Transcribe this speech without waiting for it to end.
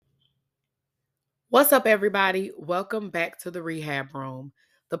What's up, everybody? Welcome back to the Rehab Room,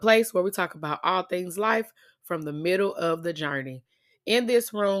 the place where we talk about all things life from the middle of the journey. In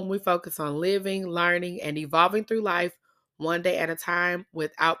this room, we focus on living, learning, and evolving through life one day at a time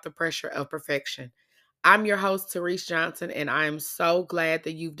without the pressure of perfection. I'm your host, Therese Johnson, and I am so glad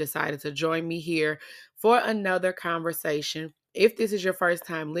that you've decided to join me here for another conversation. If this is your first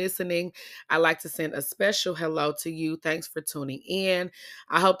time listening, I'd like to send a special hello to you. Thanks for tuning in.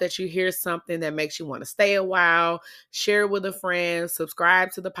 I hope that you hear something that makes you want to stay a while, share with a friend,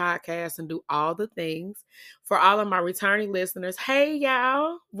 subscribe to the podcast, and do all the things. For all of my returning listeners, hey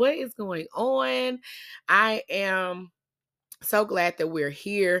y'all, what is going on? I am so glad that we're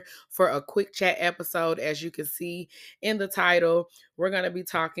here for a quick chat episode. As you can see in the title, we're going to be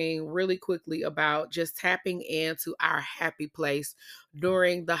talking really quickly about just tapping into our happy place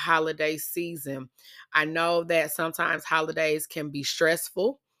during the holiday season. I know that sometimes holidays can be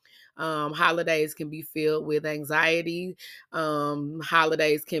stressful. Holidays can be filled with anxiety.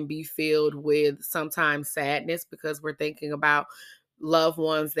 Holidays can be filled with sometimes sadness because we're thinking about loved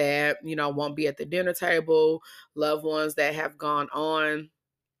ones that, won't be at the dinner table, loved ones that have gone on,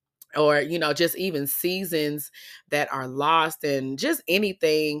 or just even seasons that are lost, and just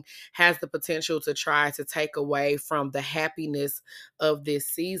anything has the potential to try to take away from the happiness of this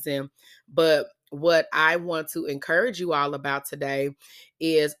season. But what I want to encourage you all about today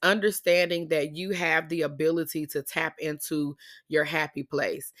is understanding that you have the ability to tap into your happy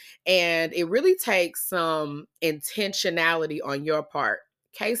place, and it really takes some intentionality on your part.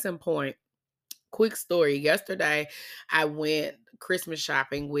 Case in point, quick story. Yesterday, I went Christmas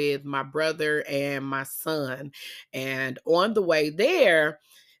shopping with my brother and my son. And on the way there,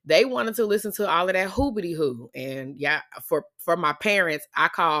 they wanted to listen to all of that hoobity hoo. And yeah, for my parents, I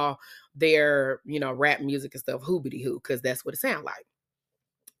call their, rap music and stuff hoobity hoo because that's what it sounds like.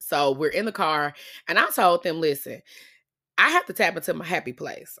 So we're in the car and I told them, listen, I have to tap into my happy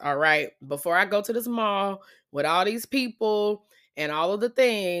place, all right? Before I go to this mall with all these people and all of the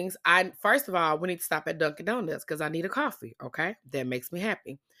things, I first of all, we need to stop at Dunkin' Donuts because I need a coffee, okay? That makes me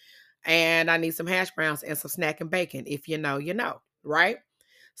happy. And I need some hash browns and some snack and bacon. If you know, you know, right?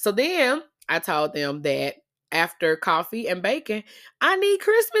 So then I told them that after coffee and bacon, I need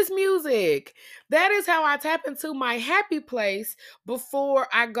Christmas music. That is how I tap into my happy place before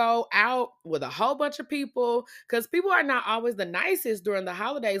I go out with a whole bunch of people. Because people are not always the nicest during the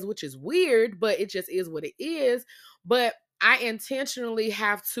holidays, which is weird, but it just is what it is. But I intentionally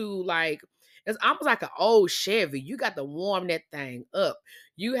have to, like, it's almost like an old Chevy. You got to warm that thing up.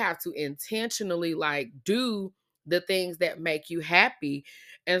 You have to intentionally, like, do the things that make you happy.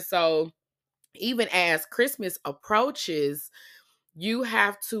 And so even as Christmas approaches, you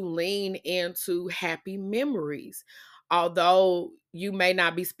have to lean into happy memories. Although you may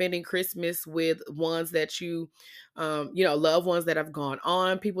not be spending Christmas with ones that loved ones that have gone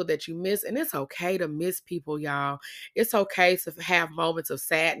on, people that you miss. And it's okay to miss people, y'all. It's okay to have moments of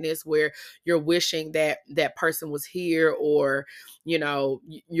sadness where you're wishing that that person was here, or,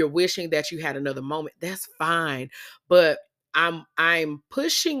 you're wishing that you had another moment. That's fine. But I'm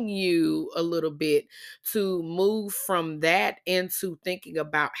pushing you a little bit to move from that into thinking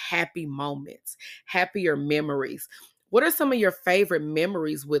about happy moments, happier memories. What are some of your favorite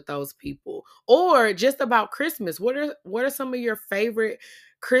memories with those people? Or just about Christmas? What are some of your favorite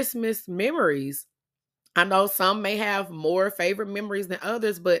Christmas memories? I know some may have more favorite memories than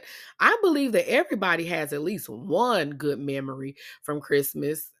others, but I believe that everybody has at least one good memory from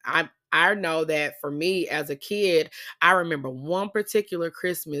Christmas. I know that for me as a kid, I remember one particular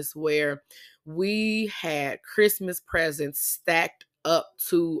Christmas where we had Christmas presents stacked up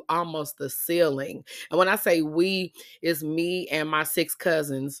to almost the ceiling. And when I say we, it's me and my six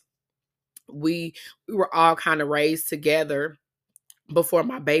cousins. We were all kind of raised together before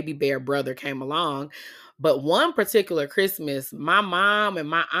my baby bear brother came along. But one particular Christmas, my mom and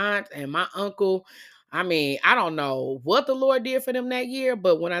my aunt and my uncle, I mean, I don't know what the Lord did for them that year,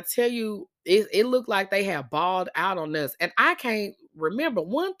 but when I tell you, it looked like they had balled out on us. And I can't remember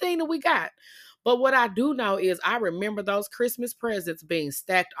one thing that we got. But what I do know is I remember those Christmas presents being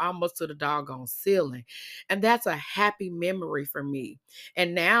stacked almost to the doggone ceiling. And that's a happy memory for me.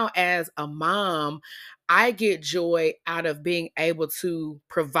 And now, as a mom, I get joy out of being able to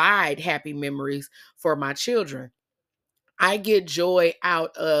provide happy memories for my children. I get joy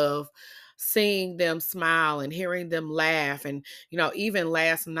out of seeing them smile and hearing them laugh. And even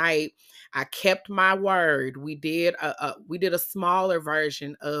last night, I kept my word. We did a smaller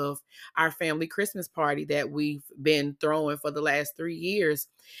version of our family Christmas party that we've been throwing for the last 3 years.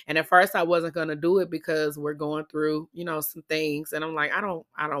 And at first I wasn't going to do it because we're going through, some things, and I'm like, I don't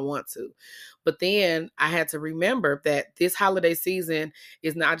want to. But then I had to remember that this holiday season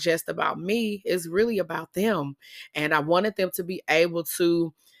is not just about me, it's really about them. And I wanted them to be able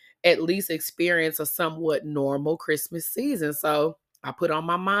to at least experience a somewhat normal Christmas season. So I put on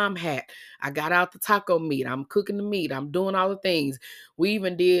my mom hat. I got out the taco meat. I'm cooking the meat. I'm doing all the things. We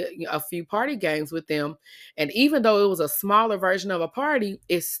even did a few party games with them. And even though it was a smaller version of a party,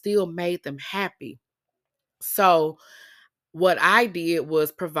 it still made them happy. So what I did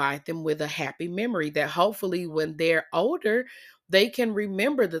was provide them with a happy memory that hopefully when they're older, they can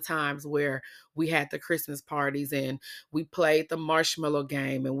remember the times where we had the Christmas parties and we played the marshmallow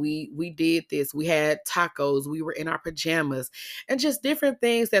game and we did this. We had tacos, we were in our pajamas, and just different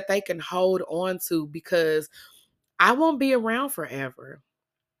things that they can hold on to, because I won't be around forever.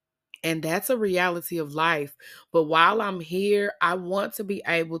 And that's a reality of life. But while I'm here, I want to be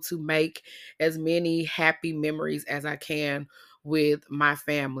able to make as many happy memories as I can with my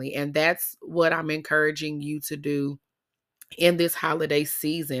family. And that's what I'm encouraging you to do in this holiday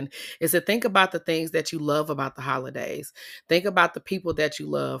season, is to think about the things that you love about the holidays. Think about the people that you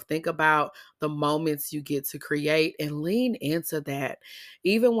love. Think about the moments you get to create and lean into that.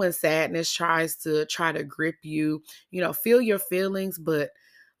 Even when sadness try to grip you, feel your feelings, but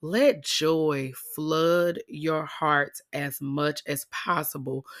let joy flood your heart as much as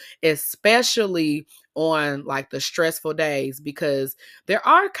possible, especially on like the stressful days, because there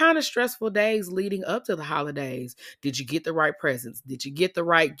are kind of stressful days leading up to the holidays. Did you get the right presents? Did you get the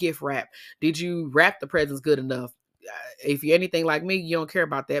right gift wrap? Did you wrap the presents good enough? If you're anything like me, you don't care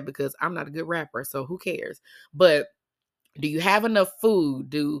about that because I'm not a good rapper, so who cares? But do you have enough food?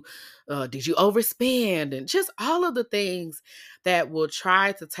 Did you overspend? And just all of the things that will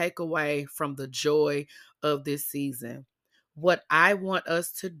try to take away from the joy of this season. What I want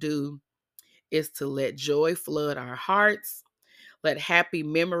us to do is to let joy flood our hearts, let happy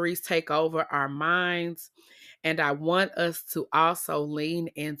memories take over our minds, and I want us to also lean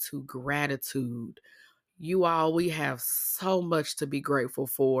into gratitude. You all, we have so much to be grateful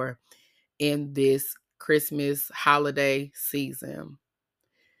for in this Christmas holiday season.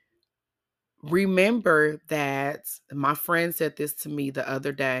 Remember that my friend said this to me the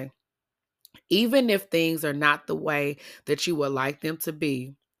other day. Even if things are not the way that you would like them to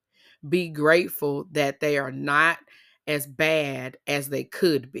be grateful that they are not as bad as they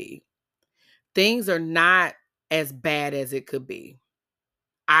could be. Things are not as bad as it could be.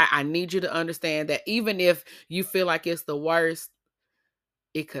 I need you to understand that even if you feel like it's the worst,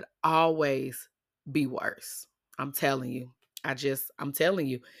 it could always be worse. I'm telling you. I'm telling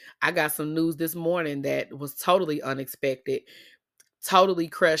you. I got some news this morning that was totally unexpected, totally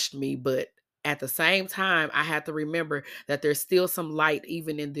crushed me, but at the same time, I had to remember that there's still some light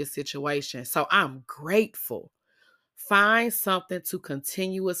even in this situation. So I'm grateful. Find something to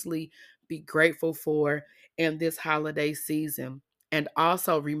continuously be grateful for in this holiday season. And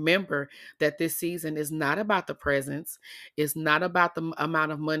also remember that this season is not about the presents. It's not about the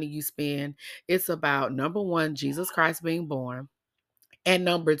amount of money you spend. It's about, number one, Jesus Christ being born. And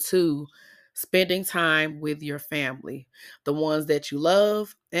number two, spending time with your family, the ones that you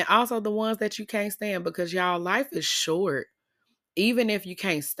love, and also the ones that you can't stand, because y'all, life is short. Even if you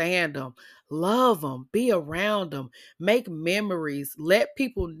can't stand them, love them, be around them, make memories, let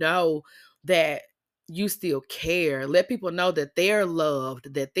people know that you still care. Let people know that they're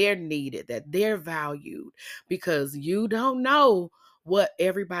loved, that they're needed, that they're valued, because you don't know what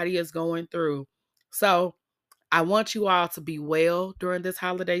everybody is going through. So I want you all to be well during this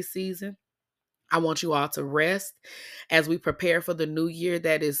holiday season. I want you all to rest as we prepare for the new year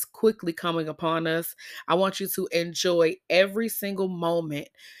that is quickly coming upon us. I want you to enjoy every single moment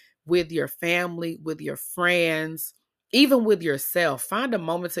with your family, with your friends, even with yourself. Find a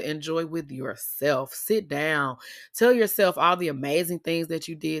moment to enjoy with yourself. Sit down. Tell yourself all the amazing things that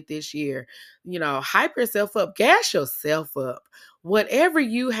you did this year. Hype yourself up, gas yourself up. Whatever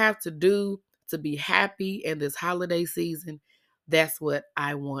you have to do to be happy in this holiday season, that's what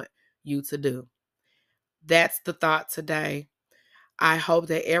I want you to do. That's the thought today. I hope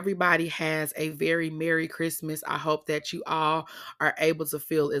that everybody has a very Merry Christmas. I hope that you all are able to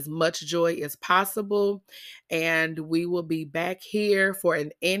feel as much joy as possible. And we will be back here for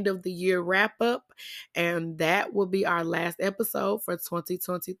an end of the year wrap up. And that will be our last episode for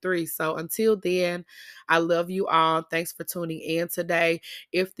 2023. So until then, I love you all. Thanks for tuning in today.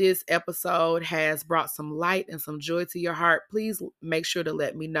 If this episode has brought some light and some joy to your heart, please make sure to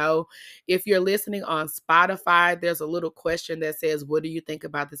let me know. If you're listening on Spotify, there's a little question that says, what do you think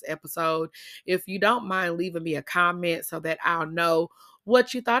about this episode? If you don't mind leaving me a comment so that I'll know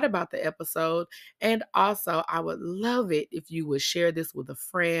what you thought about the episode. And also, I would love it if you would share this with a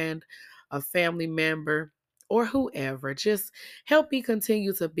friend, a family member, or whoever. Just help me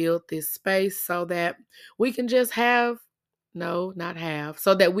continue to build this space so that we can just have, no, not have,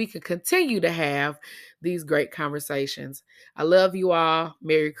 so that we can continue to have these great conversations. I love you all.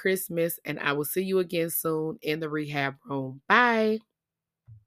 Merry Christmas, and I will see you again soon in the rehab room. Bye.